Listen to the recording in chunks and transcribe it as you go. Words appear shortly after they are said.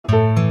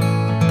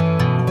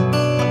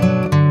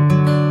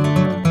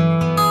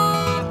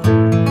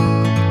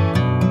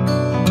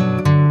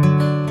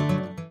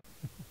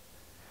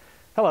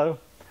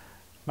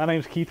My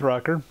name's Keith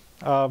Rucker.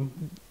 Got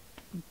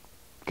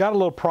a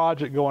little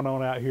project going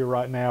on out here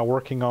right now,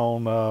 working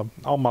on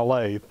my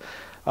lathe.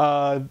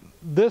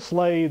 This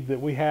lathe that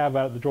we have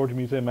out at the Georgia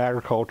Museum of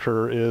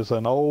Agriculture is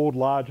an old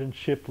Lodge &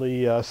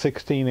 Shipley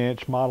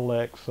 16-inch Model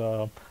X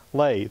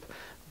lathe.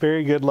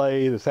 Very good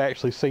lathe. It's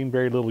actually seen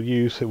very little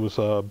use. It was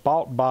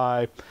bought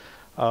by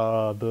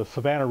the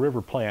Savannah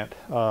River plant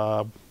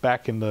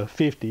back in the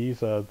 50s.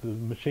 The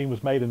machine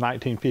was made in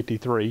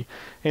 1953,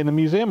 and the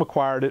museum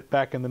acquired it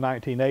back in the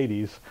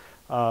 1980s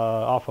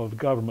off of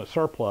government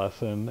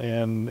surplus,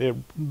 and it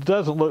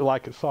doesn't look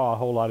like it saw a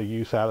whole lot of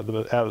use out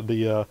of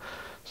the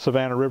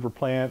Savannah River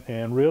plant.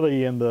 And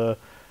really, in the,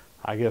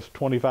 I guess,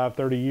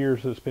 25-30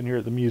 years it's been here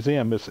at the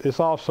museum, it's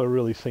also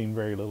really seen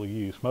very little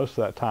use. Most of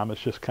that time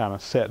it's just kind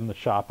of set in the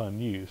shop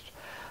unused.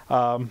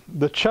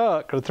 The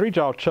chuck, or the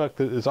three-jaw chuck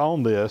that is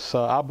on this,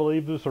 I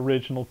believe is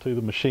original to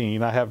the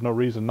machine. I have no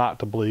reason not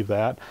to believe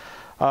that.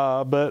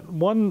 But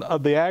one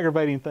of the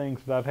aggravating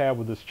things that I've had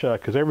with this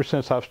chuck, is ever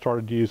since I've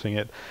started using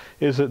it,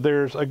 is that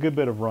there's a good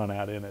bit of run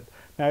out in it.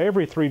 Now,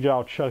 every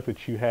three-jaw chuck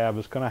that you have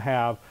is going to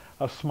have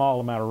a small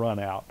amount of run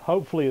out.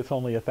 Hopefully it's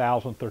only a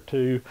thousandth or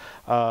two,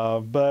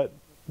 but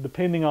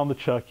depending on the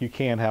chuck, you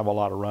can have a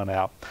lot of run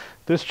out.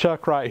 This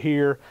chuck right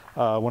here,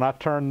 when I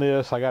turn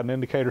this, I got an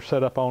indicator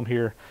set up on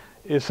here.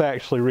 It's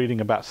actually reading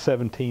about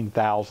 17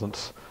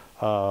 thousandths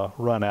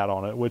run out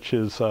on it, which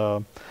is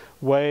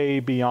way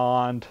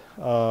beyond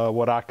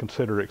what I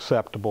consider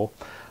acceptable.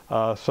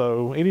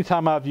 So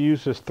anytime I've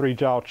used this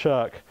three-jaw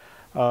chuck,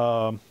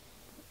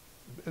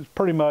 it's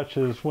pretty much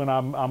as when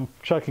I'm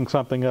chucking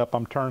something up,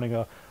 I'm turning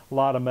a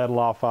lot of metal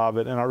off of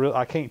it, and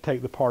I can't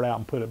take the part out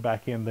and put it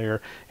back in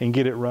there and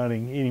get it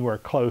running anywhere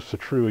close to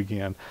true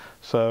again.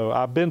 So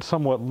I've been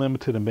somewhat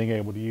limited in being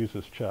able to use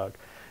this chuck.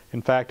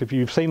 In fact, if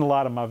you've seen a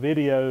lot of my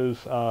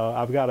videos,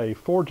 I've got a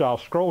four-jaw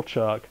scroll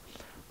chuck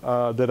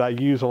that I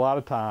use a lot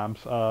of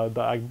times.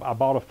 I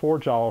bought a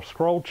four-jaw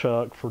scroll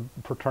chuck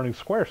for turning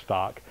square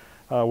stock,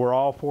 where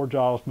all four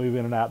jaws move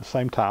in and out at the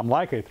same time,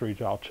 like a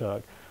three-jaw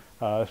chuck.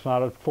 It's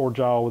not a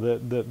four-jaw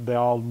that they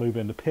all move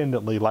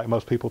independently like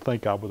most people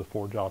think of with a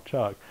four-jaw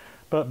chuck.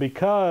 But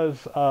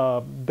because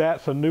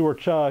that's a newer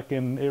chuck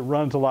and it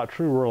runs a lot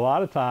truer, a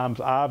lot of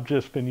times I've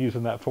just been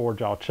using that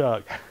four-jaw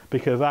chuck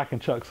because I can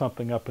chuck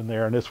something up in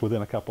there and it's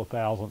within a couple of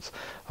thousandths,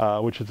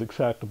 which is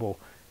acceptable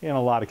in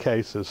a lot of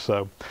cases.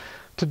 So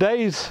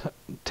today's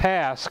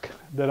task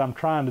that I'm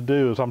trying to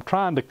do is I'm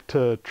trying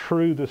to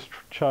true this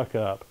chuck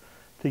up,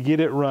 to get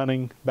it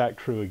running back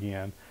true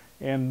again.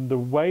 And the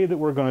way that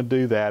we're going to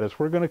do that is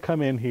we're going to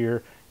come in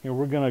here and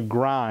we're going to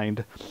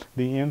grind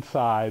the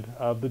inside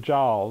of the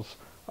jaws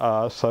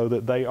so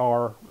that they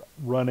are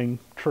running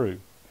true.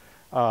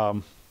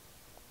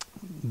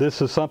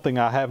 This is something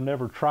I have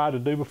never tried to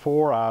do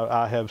before.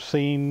 I have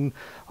seen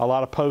a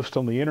lot of posts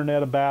on the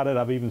internet about it.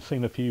 I've even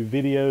seen a few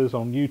videos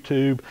on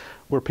YouTube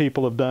where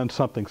people have done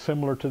something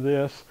similar to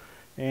this.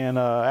 And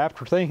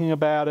after thinking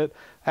about it,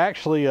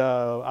 actually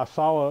I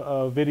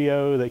saw a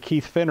video that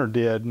Keith Finner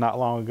did not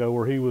long ago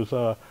where he was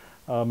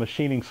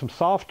machining some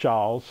soft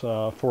jaws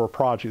for a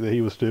project that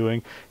he was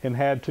doing, and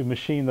had to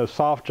machine those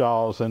soft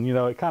jaws, and you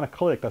know, it kind of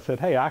clicked. I said,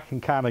 hey, I can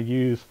kind of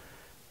use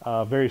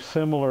a very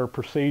similar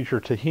procedure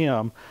to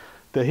him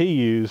that he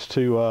used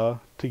to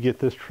get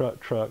this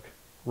truck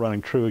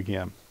running true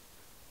again.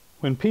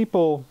 When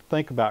people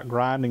think about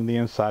grinding the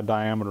inside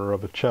diameter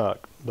of a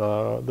chuck,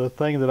 the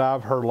thing that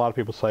I've heard a lot of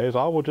people say is,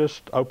 oh, we'll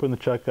just open the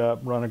chuck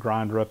up, run a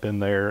grinder up in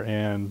there,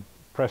 and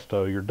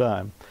presto, you're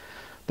done.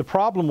 The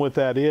problem with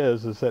that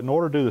is that in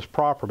order to do this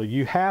properly,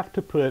 you have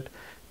to put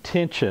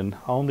tension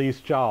on these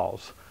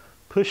jaws,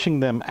 pushing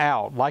them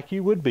out like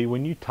you would be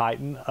when you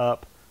tighten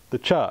up the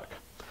chuck.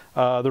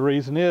 The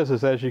reason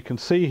is as you can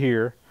see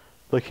here,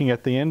 looking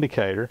at the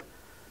indicator,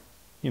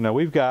 you know,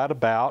 we've got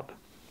about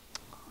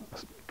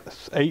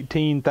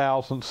 18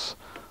 thousandths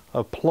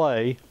of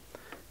play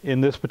in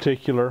this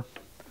particular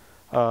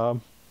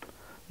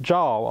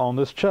jaw on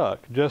this chuck.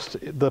 Just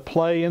the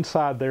play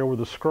inside there where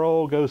the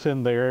scroll goes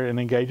in there and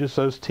engages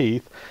those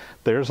teeth,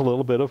 there's a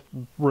little bit of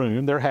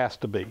room. There has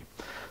to be.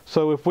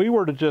 So if we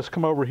were to just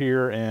come over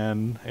here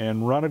and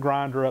run a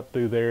grinder up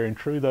through there and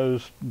true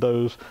those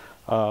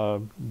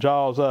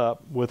jaws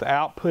up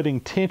without putting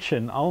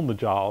tension on the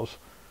jaws,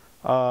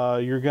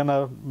 you're going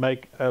to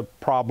make a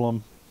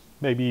problem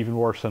maybe even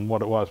worse than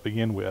what it was to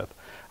begin with.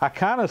 I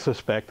kind of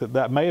suspect that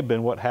that may have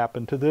been what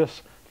happened to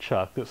this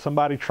chuck, that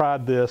somebody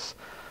tried this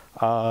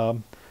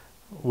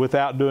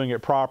without doing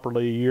it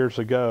properly years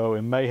ago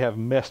and may have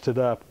messed it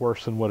up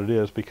worse than what it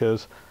is,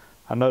 because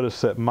I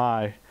noticed that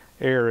my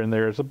air in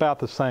there is about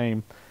the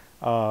same.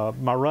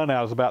 My run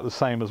out is about the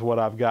same as what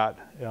I've got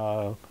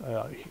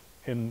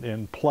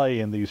in play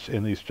in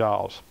these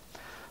jaws.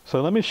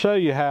 So let me show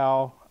you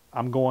how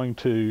I'm going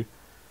to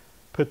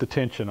put the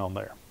tension on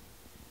there.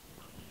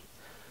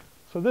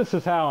 So this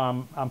is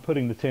how I'm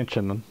putting the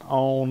tension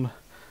on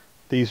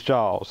these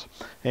jaws.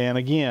 And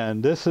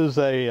again, this is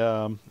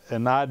an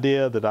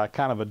idea that I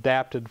kind of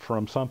adapted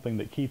from something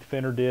that Keith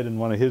Finner did in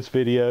one of his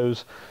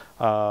videos.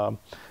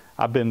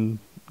 I've been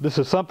This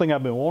is something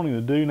I've been wanting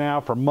to do now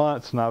for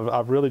months, and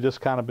I've really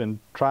just kind of been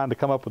trying to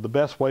come up with the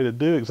best way to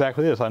do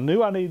exactly this. I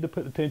knew I needed to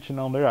put the tension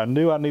on there. I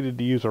knew I needed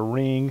to use a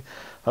ring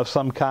of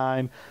some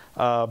kind,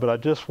 but I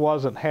just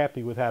wasn't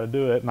happy with how to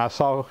do it. And I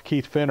saw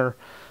Keith Fenner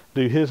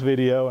do his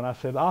video, and I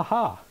said,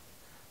 aha,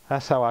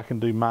 that's how I can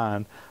do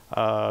mine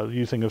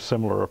using a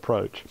similar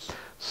approach.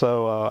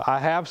 So I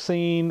have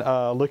seen,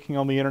 looking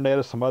on the internet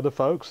of some other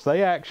folks,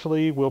 they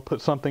actually will put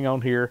something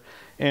on here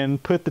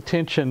and put the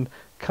tension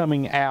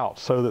coming out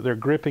so that they're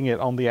gripping it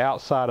on the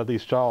outside of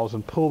these jaws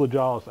and pull the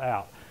jaws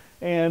out.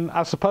 And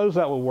I suppose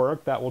that will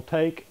work. That will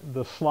take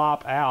the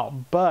slop out,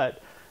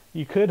 but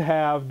you could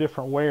have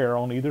different wear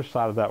on either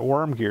side of that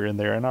worm gear in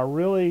there. And I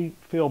really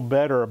feel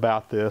better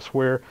about this,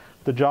 where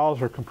the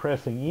jaws are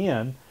compressing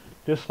in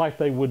just like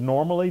they would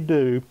normally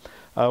do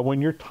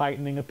when you're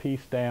tightening a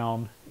piece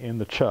down in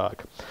the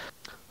chuck.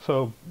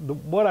 So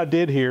what I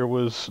did here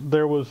was,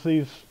 there was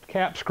these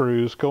cap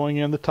screws going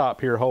in the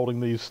top here holding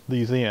these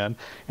in,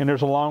 and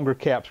there's a longer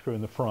cap screw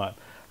in the front.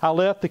 I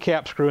left the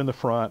cap screw in the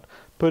front,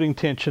 putting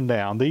tension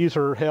down. These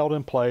are held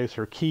in place,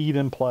 or keyed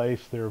in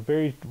place. They're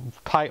very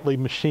tightly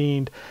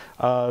machined.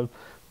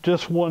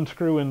 Just one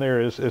screw in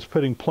there is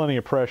putting plenty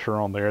of pressure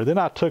on there. Then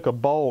I took a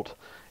bolt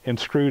and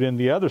screwed in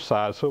the other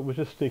side, so it was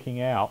just sticking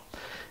out.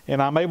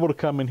 And I'm able to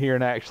come in here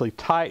and actually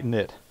tighten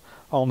it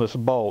on this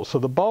bolt. So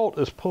the bolt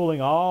is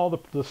pulling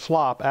all the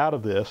slop out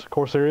of this. Of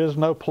course, there is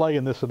no play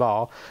in this at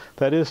all.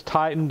 That is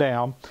tightened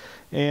down.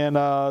 And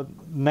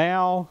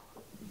now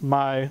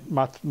my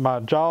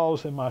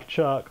jaws and my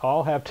chuck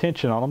all have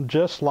tension on them,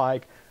 just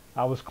like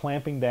I was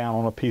clamping down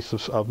on a piece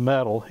of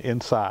metal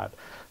inside.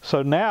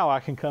 So now I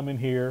can come in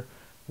here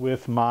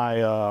with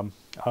my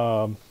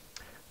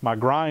my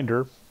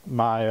grinder,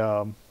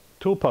 my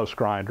tool post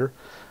grinder,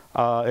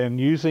 and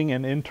using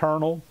an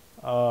internal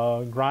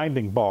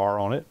grinding bar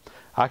on it,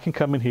 I can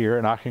come in here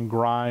and I can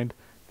grind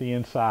the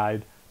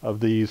inside of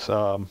these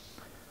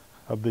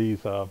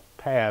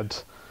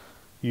pads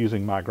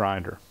using my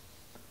grinder.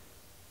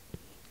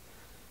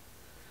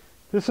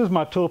 This is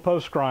my tool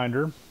post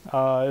grinder.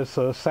 It's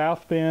a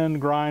South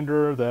Bend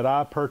grinder that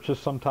I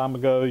purchased some time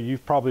ago.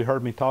 You've probably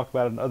heard me talk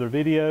about it in other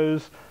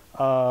videos.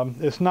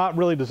 It's not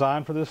really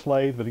designed for this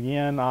lathe, but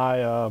again,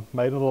 I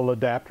made a little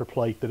adapter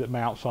plate that it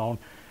mounts on,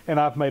 and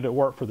I've made it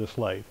work for this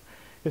lathe.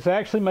 It's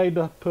actually made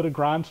to put a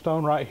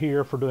grindstone right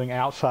here for doing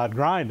outside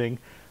grinding,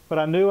 but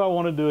I knew I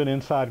wanted to do an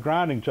inside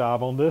grinding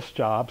job on this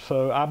job,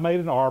 so I made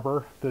an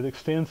arbor that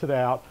extends it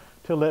out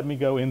to let me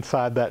go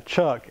inside that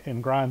chuck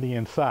and grind the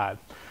inside.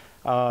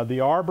 The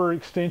arbor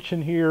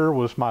extension here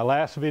was my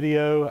last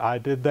video. I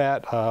did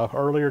that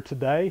earlier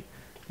today,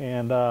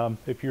 and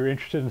if you're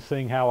interested in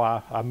seeing how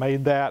I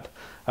made that,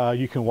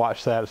 you can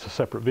watch that. It's a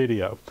separate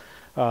video.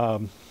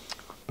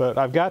 But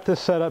I've got this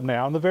set up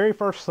now, and the very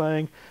first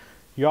thing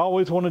you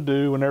always want to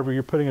do whenever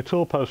you're putting a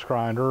tool post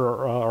grinder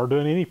or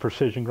doing any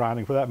precision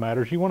grinding for that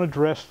matter is you want to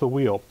dress the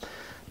wheel.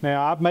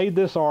 Now, I've made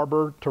this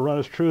arbor to run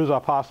as true as I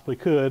possibly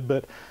could,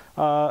 but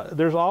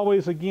there's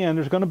always, again,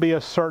 there's going to be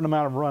a certain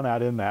amount of run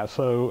out in that.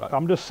 So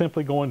I'm just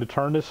simply going to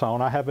turn this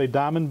on. I have a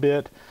diamond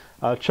bit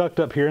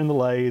chucked up here in the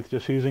lathe,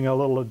 just using a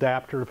little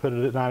adapter to put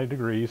it at 90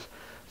 degrees.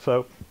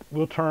 So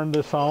we'll turn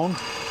this on,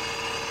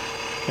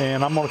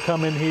 and I'm going to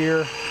come in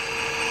here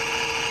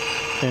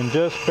and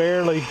just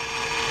barely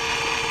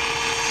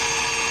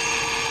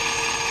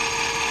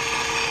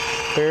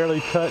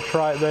touch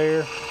right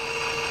there.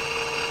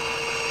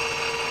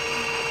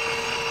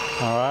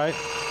 All right,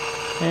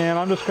 and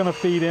I'm just going to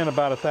feed in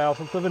about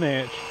 1/1000th of an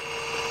inch,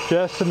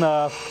 just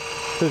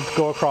enough to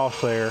go across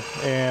there,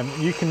 and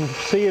you can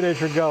see it as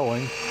you're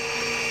going,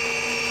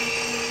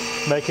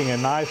 making a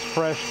nice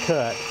fresh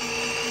cut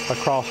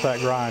across that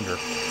grinder.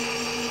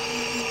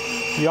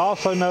 You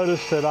also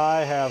notice that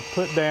I have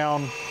put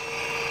down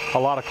a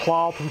lot of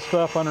cloth and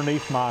stuff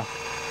underneath my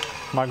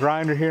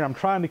grinder here. I'm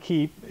trying to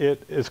keep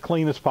it as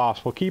clean as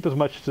possible, keep as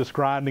much of this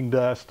grinding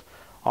dust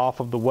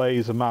off of the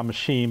ways of my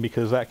machine,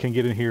 because that can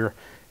get in here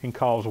and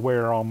cause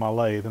wear on my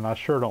lathe, and I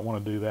sure don't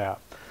want to do that.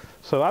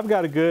 So I've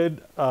got a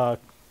good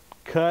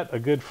cut, a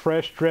good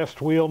fresh dressed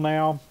wheel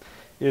now.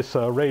 It's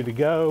ready to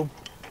go.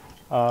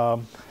 So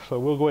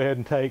we'll go ahead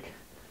and take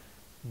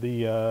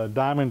the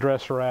diamond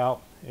dresser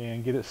out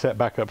and get it set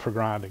back up for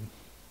grinding.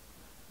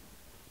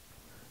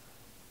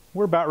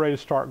 We're about ready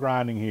to start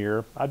grinding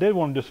here. I did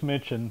want to just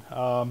mention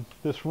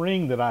this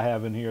ring that I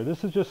have in here.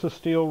 This is just a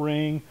steel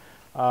ring.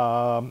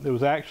 It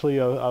was actually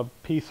a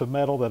piece of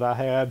metal that I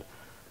had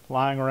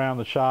lying around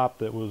the shop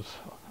that was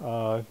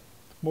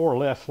more or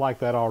less like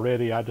that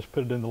already. I just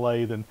put it in the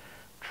lathe and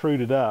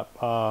trued it up.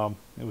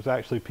 It was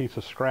actually a piece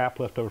of scrap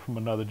left over from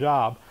another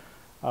job.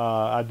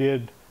 I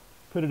did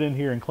put it in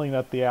here and clean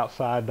up the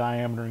outside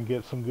diameter and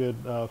get some good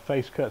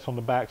face cuts on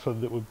the back so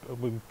that it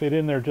would fit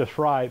in there just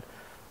right.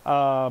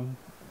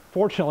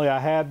 Fortunately, I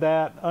had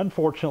that.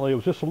 Unfortunately, it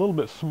was just a little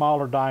bit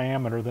smaller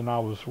diameter than I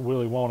was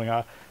really wanting.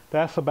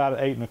 That's about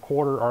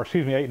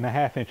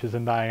 8.25 inches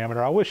in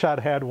diameter. I wish I'd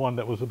had one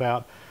that was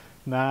about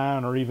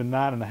 9 or even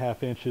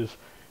 9.5 inches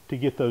to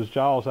get those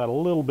jaws out a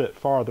little bit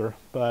farther,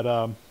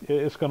 but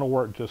it's going to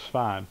work just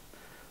fine.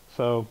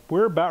 So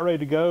we're about ready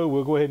to go.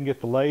 We'll go ahead and get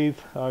the lathe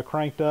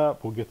cranked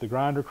up. We'll get the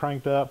grinder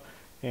cranked up,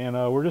 and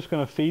we're just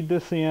going to feed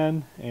this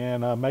in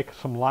and make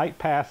some light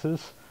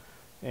passes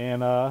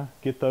and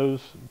get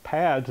those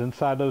pads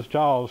inside those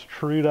jaws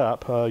trued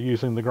up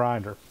using the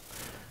grinder.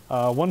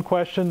 One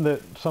question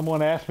that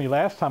someone asked me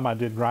last time I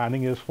did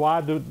grinding is,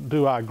 why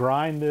do I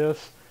grind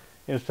this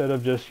instead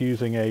of just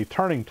using a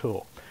turning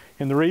tool?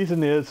 And the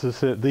reason is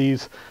that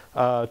these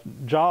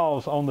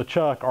jaws on the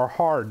chuck are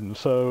hardened,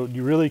 so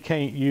you really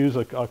can't use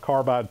a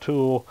carbide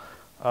tool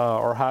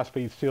or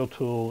high-speed steel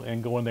tool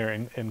and go in there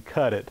and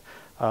cut it.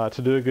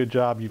 To do a good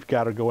job, you've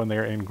got to go in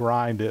there and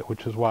grind it,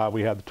 which is why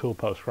we have the tool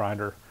post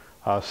grinder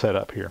set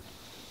up here.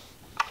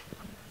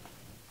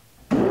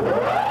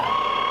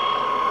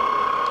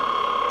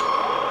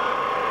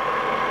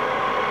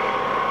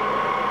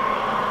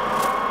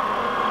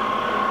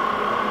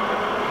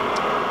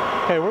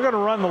 Okay, we're going to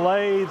run the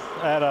lathe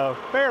at a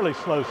fairly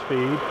slow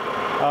speed,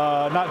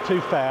 not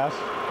too fast,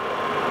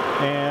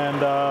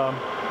 and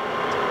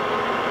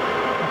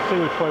let's see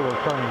which way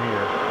we're turning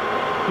here.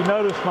 If you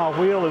notice, my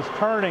wheel is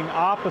turning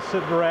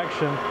opposite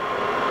direction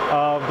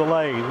of the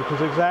lathe, which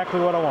is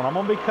exactly what I want. I'm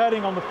going to be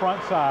cutting on the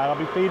front side. I'll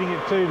be feeding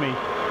it to me.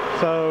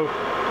 So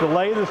the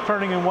lathe is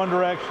turning in one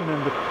direction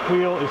and the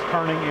wheel is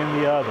turning in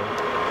the other.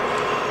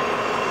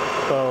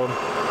 So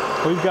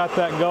we've got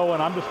that going.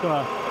 I'm just going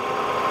to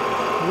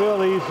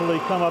real easily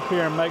come up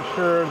here and make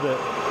sure that,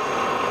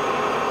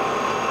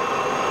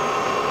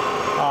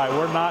 all right,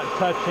 we're not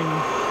touching.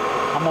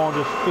 I'm going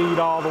to just feed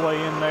all the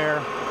way in there.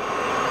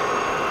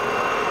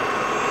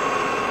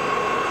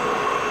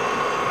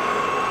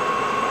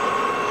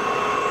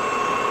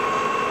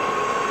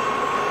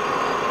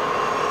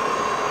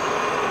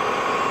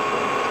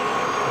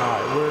 All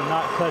right, we're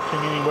not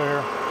touching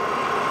anywhere,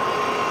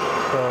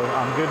 so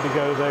I'm good to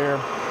go there.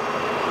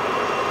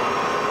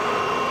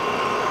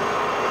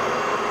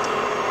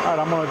 All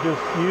right, I'm going to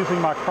just,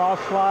 using my cross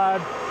slide,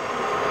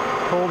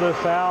 pull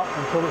this out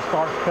until it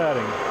starts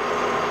cutting.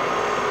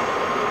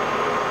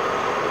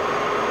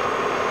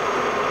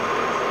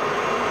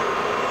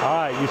 All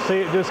right, you see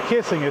it just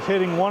kissing. It's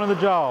hitting one of the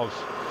jaws.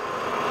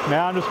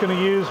 Now I'm just going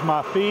to use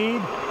my feed,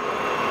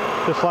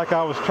 just like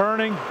I was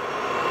turning,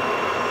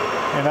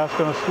 and that's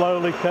going to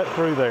slowly cut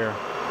through there.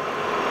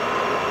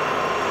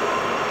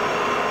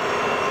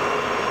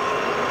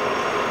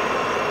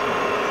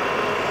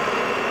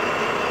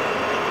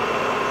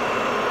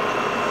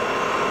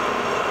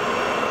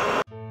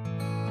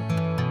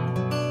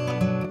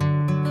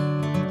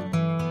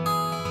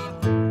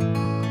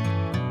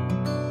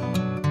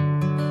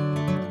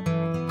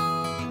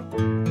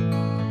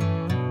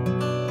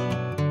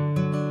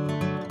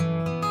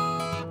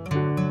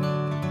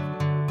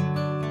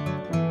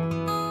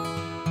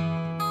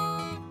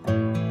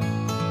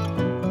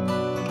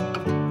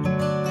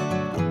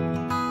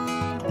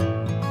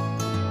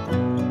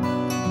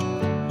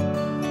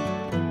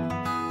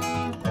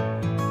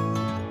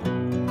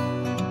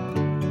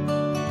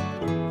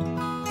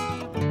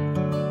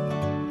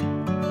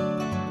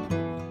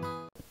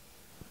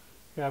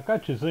 Okay, I've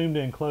got you zoomed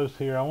in close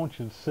here. I want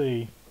you to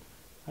see,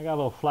 I got a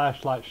little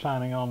flashlight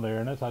shining on there,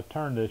 and as I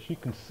turn this, you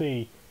can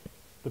see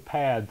the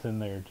pads in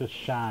there just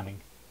shining,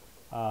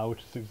 which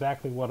is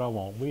exactly what I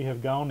want. We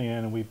have gone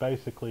in and we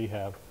basically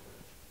have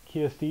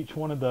kissed each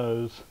one of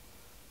those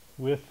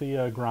with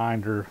the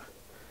grinder,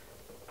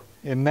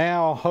 and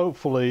now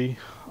hopefully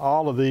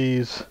all of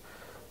these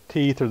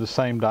teeth are the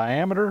same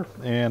diameter,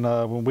 and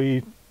when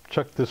we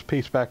chuck this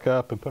piece back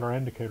up and put our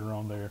indicator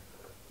on there,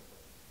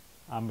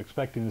 I'm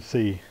expecting to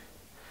see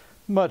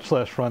much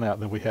less run out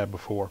than we had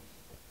before.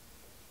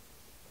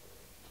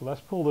 So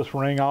let's pull this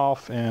ring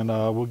off, and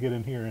we'll get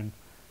in here and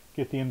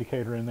get the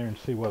indicator in there and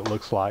see what it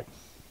looks like.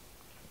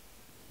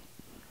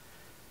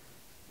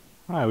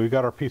 All right, we've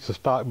got our piece of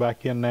stock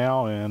back in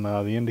now, and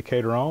the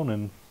indicator on,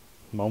 and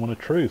moment of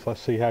truth. Let's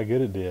see how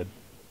good it did.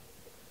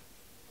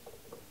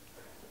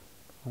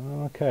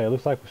 Okay, it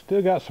looks like we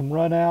still got some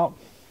run out,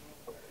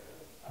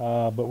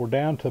 but we're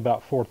down to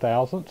about 4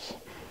 thousandths,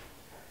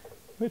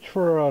 which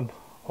for an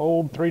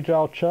old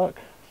 3-jaw chuck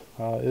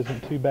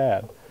isn't too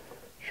bad.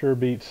 Sure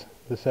beats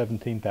the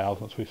 17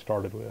 thousandths we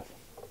started with.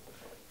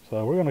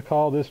 So we're going to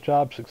call this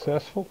job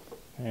successful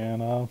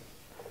and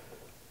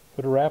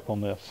put a wrap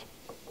on this.